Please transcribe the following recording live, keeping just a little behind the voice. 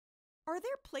Are there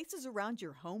places around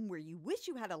your home where you wish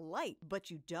you had a light,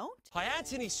 but you don't? Hi,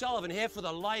 Anthony Sullivan here for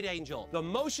the Light Angel, the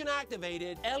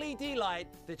motion-activated LED light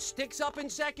that sticks up in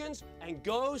seconds and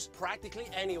goes practically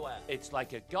anywhere. It's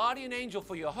like a guardian angel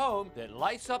for your home that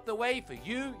lights up the way for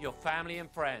you, your family, and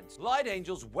friends. Light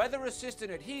Angel's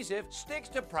weather-resistant adhesive sticks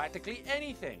to practically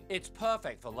anything. It's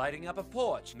perfect for lighting up a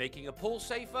porch, making a pool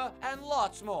safer, and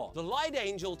lots more. The Light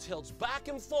Angel tilts back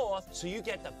and forth so you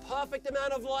get the perfect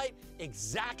amount of light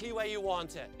exactly where you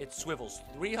want it. It swivels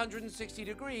 360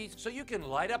 degrees so you can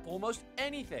light up almost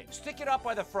anything. Stick it up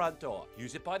by the front door,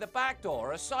 use it by the back door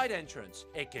or a side entrance.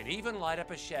 It can even light up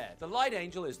a shed. The Light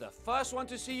Angel is the first one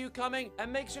to see you coming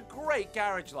and makes a great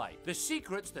garage light. The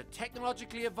secret's the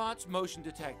technologically advanced motion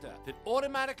detector that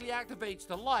automatically activates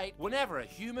the light whenever a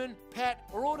human, pet,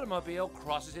 or automobile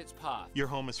crosses its path. Your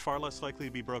home is far less likely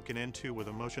to be broken into with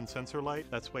a motion sensor light.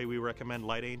 That's why we recommend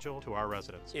Light Angel to our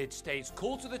residents. It stays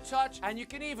cool to the touch, and you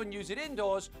can even use it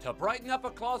indoors to brighten up a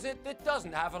closet that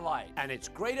doesn't have a light. And it's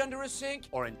great under a sink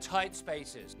or in tight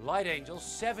spaces. Light Angel's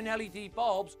 7 LED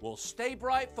bulbs will stay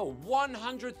bright for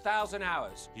 100,000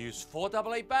 hours. Use 4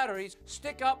 AA batteries,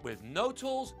 stick up with no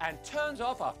tools, and turns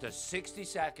off after 60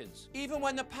 seconds. Even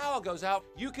when the power goes out,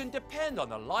 you can depend on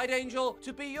the Light Angel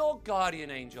to be your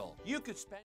guardian angel. You could spend